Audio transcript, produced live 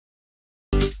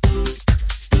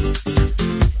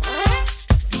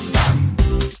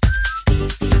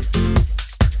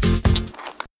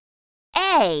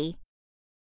A.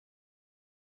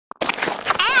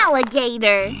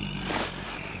 Alligator.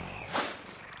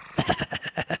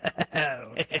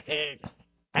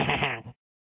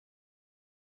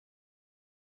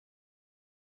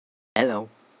 Hello.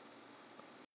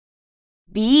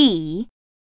 B.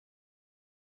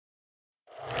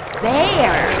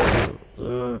 Bear.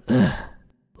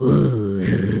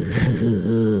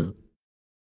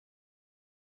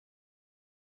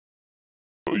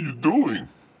 What are you doing?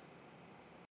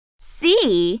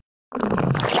 C.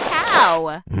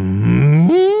 Cow.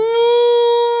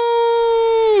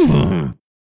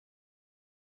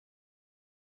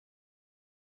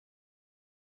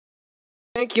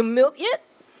 Make your milk yet?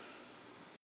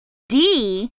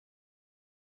 D.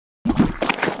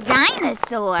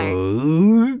 Dinosaur.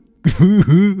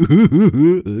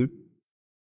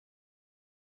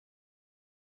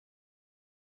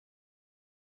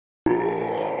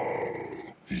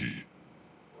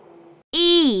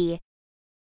 E.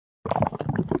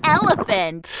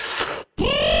 Elephant.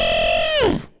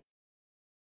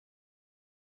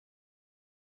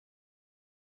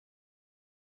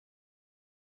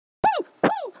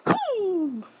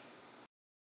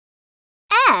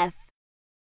 F.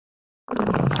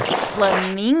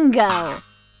 Flamingo.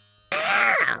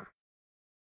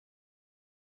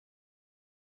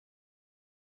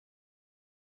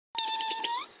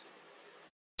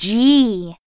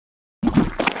 G.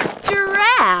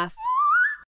 Giraffe.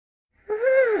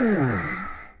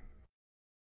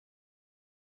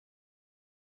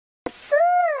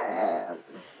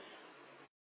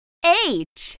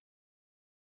 H.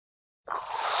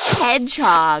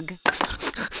 Hedgehog.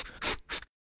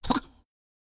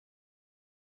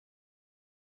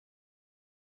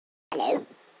 Hello.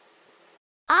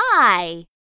 I.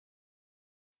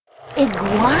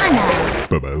 Iguana.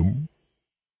 Ba-boom.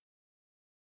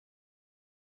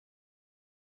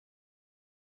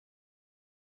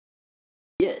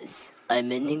 Yes,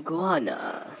 I'm an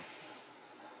iguana.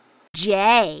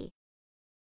 J.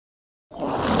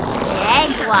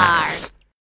 Jaguar.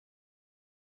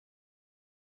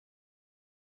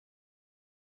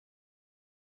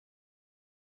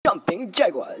 Jumping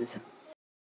jaguars.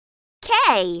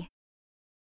 K.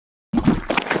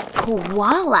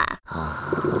 Koala.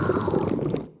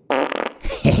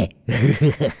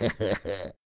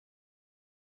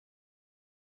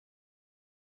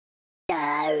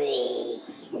 Sorry.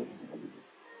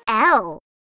 L.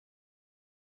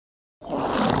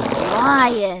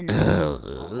 Lion.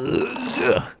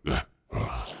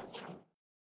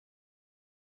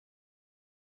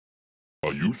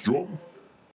 Are you strong?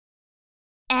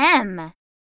 M.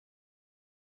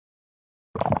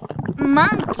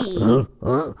 Monkey.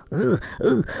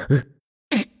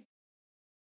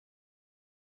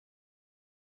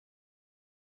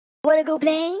 Wanna go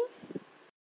play?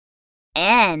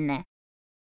 N.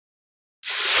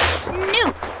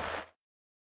 Newt.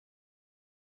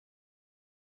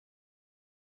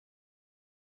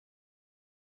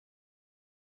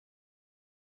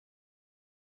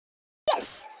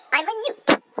 Yes, I'm a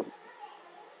newt.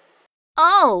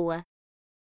 O.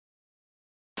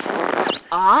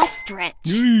 Ostrich.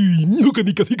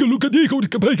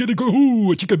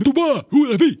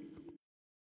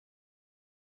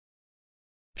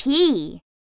 P.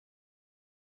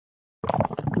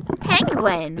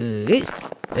 Penguin.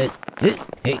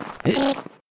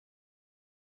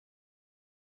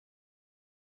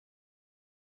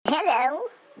 Hello.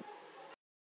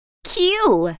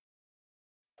 Q.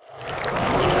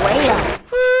 Whale.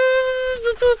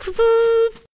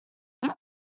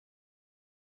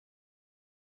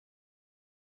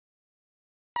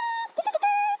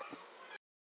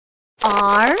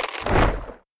 R.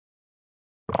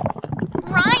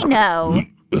 Rhino.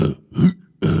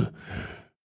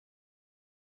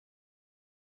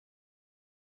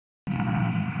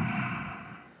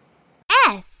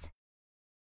 S.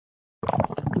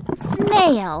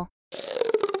 Snail.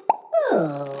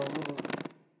 Oh.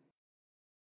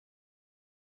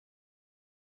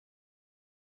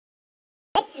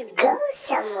 Let's go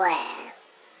somewhere.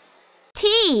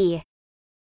 T.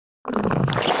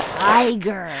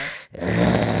 Tiger.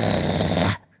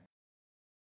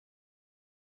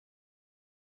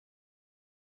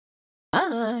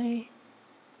 Hi.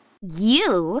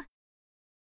 U.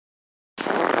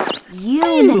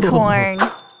 Unicorn.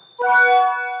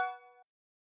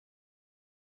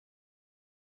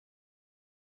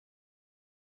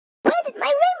 Where did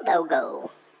my rainbow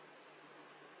go?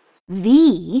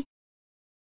 V.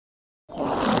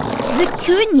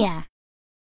 Vicuña.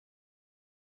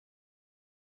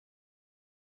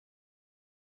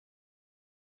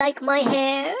 Like my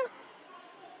hair?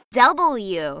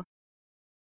 W.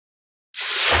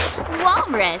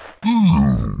 Walrus.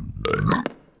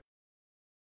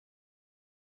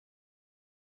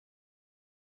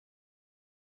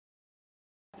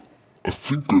 I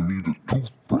think I need a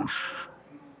toothbrush.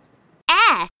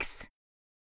 X.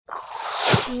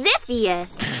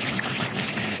 Ziphius.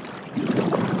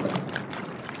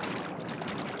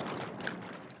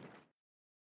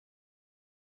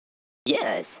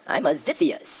 Yes, I'm a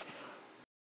Ziphius.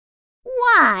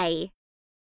 Y.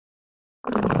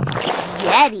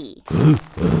 Yeti.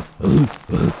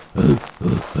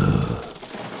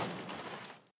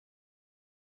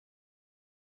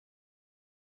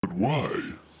 But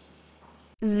why?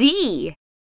 Z.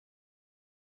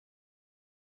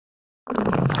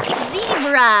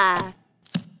 Zebra.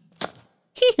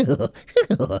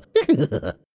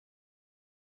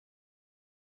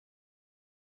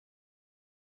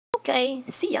 Okay,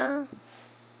 see ya.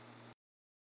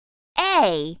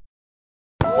 A.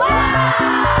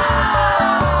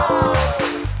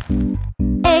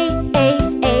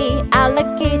 A,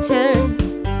 alligator.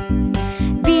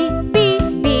 B,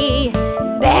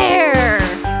 bear.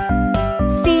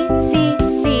 C,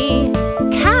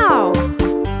 cow.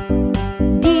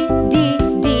 D,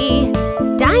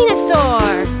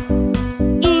 dinosaur.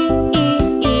 E,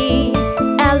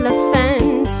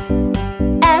 elephant.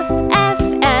 F,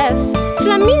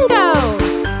 flamingo.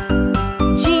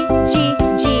 G,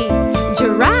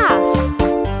 giraffe.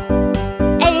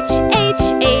 H,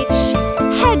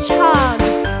 hedgehog.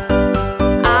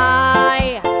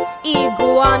 I,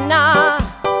 iguana.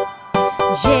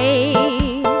 J,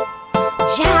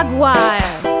 jaguar.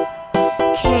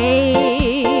 K,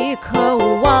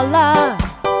 koala.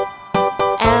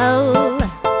 L,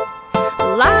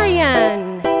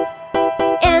 lion.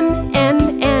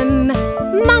 M,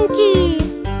 monkey.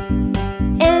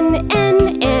 N,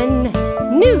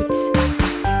 newt.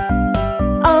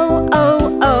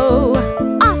 O,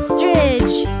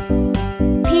 ostrich.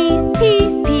 P,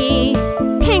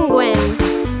 penguin.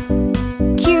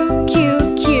 Q,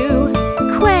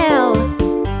 quail.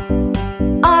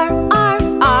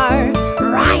 R,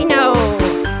 rhino.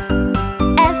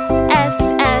 S,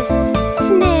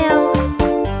 snail.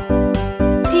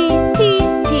 T,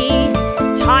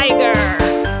 tiger.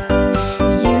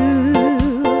 U,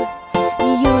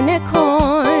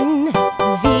 unicorn.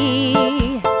 V,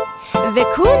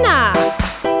 vicuna.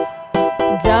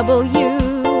 W,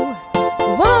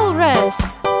 walrus.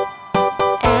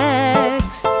 X,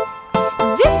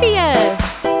 Ziphius.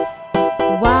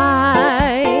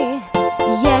 Y,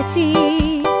 yeti.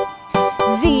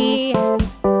 Z,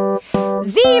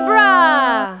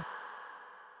 zebra.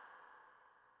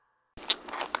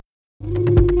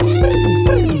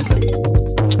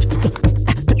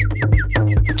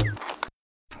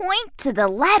 Point to the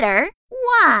letter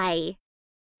Y.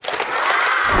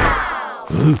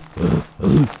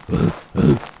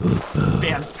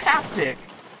 Fantastic!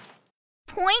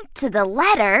 Point to the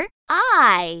letter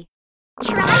I.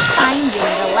 Try finding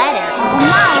the letter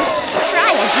almost.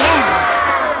 Try again.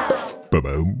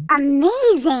 Ba-boom.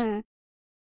 Amazing!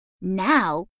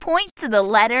 Now point to the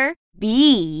letter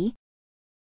B.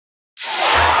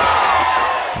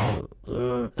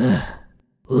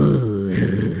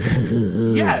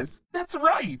 Yes, that's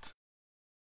right!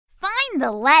 Find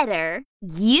the letter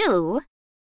U.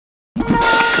 Almost.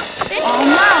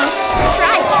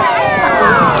 Try.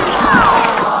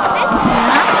 This is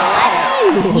not the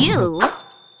letter U.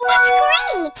 That's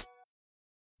great!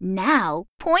 Now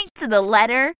point to the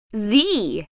letter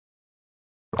Z.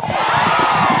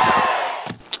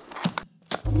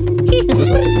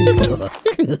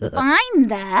 Find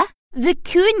the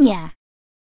vicuña.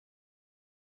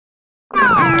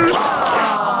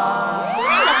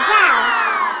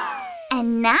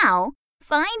 And now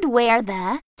find where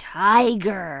the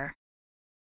tiger.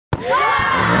 Well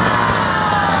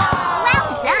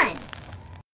done.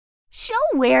 Show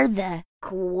where the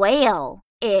quail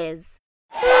is.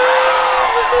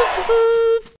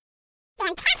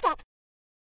 Fantastic!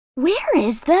 Where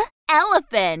is the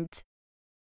elephant?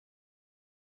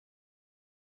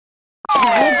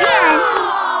 Try again.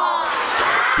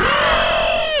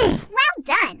 Well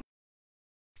done!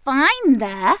 Find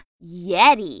the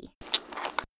yeti.